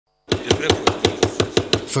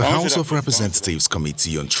The House of Representatives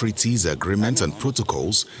Committee on Treaties, Agreements and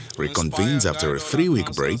Protocols reconvenes after a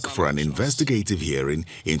 3-week break for an investigative hearing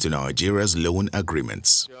into Nigeria's loan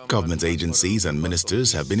agreements. Government agencies and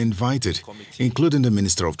ministers have been invited, including the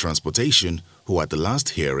Minister of Transportation, who at the last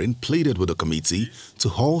hearing pleaded with the committee to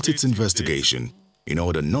halt its investigation in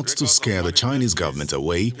order not to scare the Chinese government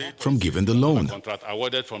away from giving the loan.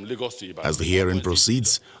 As the hearing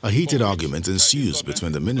proceeds, a heated argument ensues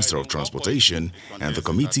between the Minister of Transportation and the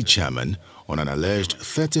committee chairman on an alleged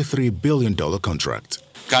 $33 billion contract.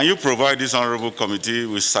 Can you provide this honorable committee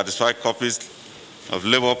with satisfied copies of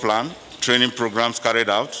labor plan, training programs carried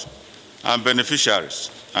out, and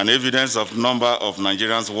beneficiaries, and evidence of number of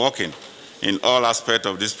Nigerians working in all aspects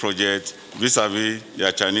of this project vis-a-vis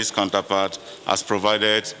their Chinese counterpart as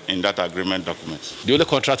provided in that agreement document? The only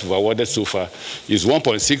contract we've awarded so far is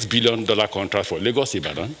 $1.6 billion contract for Lagos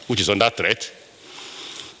Ibadan, which is under threat.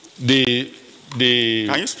 Can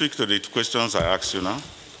you speak to the questions I asked you now?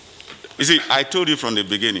 You see, I told you from the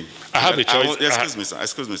beginning. I have a choice.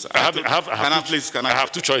 Excuse me, sir. I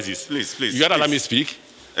have two choices. Please. You gotta let me speak,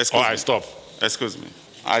 or I stop. Excuse me.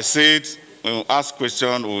 I said when we ask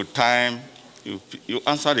questions, we will time. You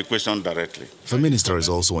answer the question directly. The minister is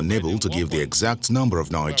also unable to give the exact number of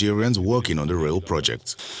Nigerians working on the rail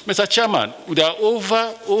project. Mr. Chairman, there are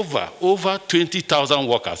over 20,000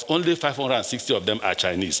 workers. Only 560 of them are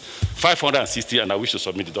Chinese. 560, and I wish to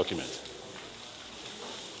submit the document.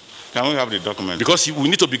 Can we have the document? Because we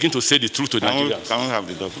need to begin to say the truth to Nigerians. Can we have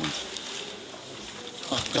the document?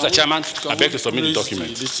 Mr. Chairman, I beg to submit the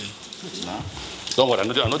document. Don't worry, I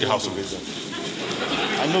know the House will raise them.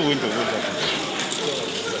 I know when to raise that.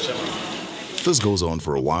 This goes on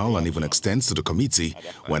for a while and even extends to the committee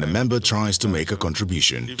when a member tries to make a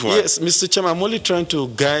contribution. Yes, Mr. Chairman, I'm only trying to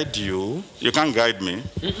guide you. You can't guide me.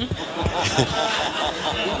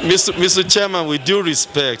 Mr. Chairman, with due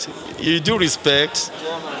respect, you do respect.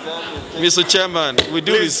 Mr. Chairman, with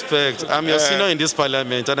due respect, I'm your senior in this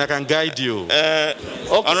parliament and I can guide you. Okay.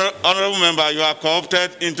 Honorable member, you are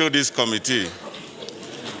co-opted into this committee.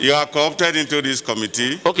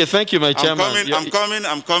 Okay, thank you, my chairman. I'm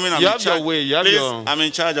coming. You have your way. I'm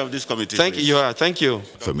in charge of this committee. Thank you.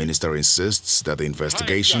 The minister insists that the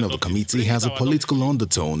investigation of the committee has a political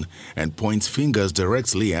undertone and points fingers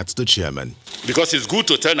directly at the chairman. Because it's good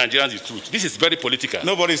to tell Nigerians the truth. This is very political.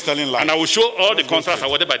 Nobody is telling lies. And I will show all the contracts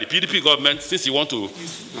awarded by the PDP government since you want to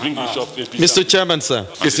bring this up. Mr. Chairman, sir.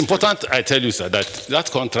 It's important, I tell you, sir, that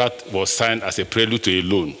contract was signed as a prelude to a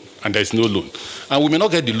loan. And there is no loan. And we may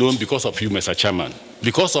not get the loan because of you, Mr. Chairman.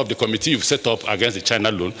 Because of the committee you've set up against the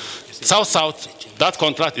China loan. South-South, that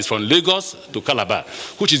contract is from Lagos to Calabar,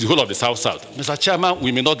 which is the whole of the South-South. Mr. Chairman,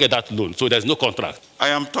 we may not get that loan, so there's no contract. I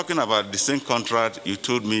am talking about the same contract you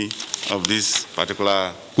told me of this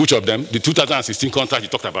particular... Which of them? The 2016 contract you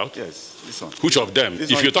talked about? Yes, this one. Which of them?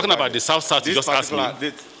 If you're talking about the South-South, you just asked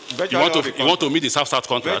me. You want to meet the South-South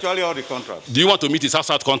contract? Virtually all the contracts. Do you want to meet the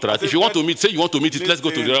South-South contract? If you want to meet, say you want to meet it, let's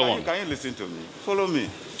go to the other one. Can you listen to me? Follow me.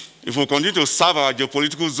 If we continue to serve our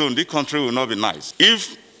geopolitical zone, this country will not be nice.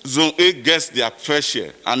 If Zone 8 gets their fair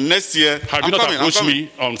share, and next year... Have you not approached me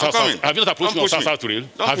on South-South? Have you not approached me on South-South Rail?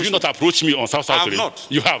 Have you not approached me on South-South Rail? I have not.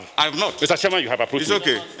 You have? I have not. Mr. Chairman, you have approached me. It's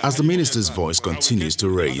okay. As the minister's voice continues to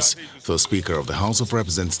raise, the Speaker of the House of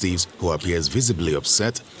Representatives, who appears visibly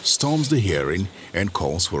upset, storms the hearing and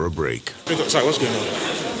calls for a break. Sorry, what's going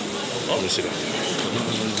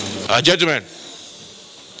on? Gentlemen,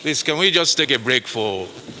 please, can we just take a break for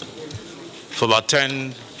about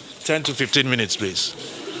 10 to 15 minutes, please?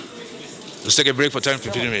 Let's take a break for 10 to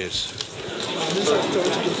 15 minutes.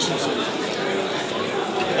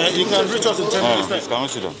 You can reach us in 10 minutes.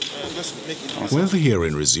 When the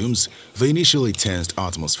hearing resumes, the initially tensed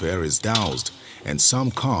atmosphere is doused, and some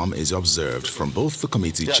calm is observed from both the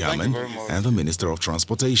committee chairman and the Minister of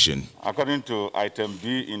Transportation. According to item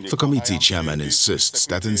B in the committee chairman insists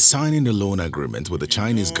that in signing the loan agreement with the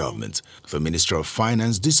Chinese government, the Minister of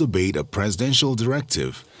Finance disobeyed a presidential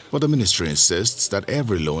directive, but the ministry insists that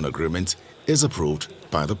every loan agreement is approved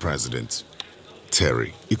by the president.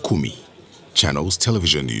 Terry Ikumi, Channels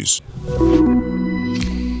Television News.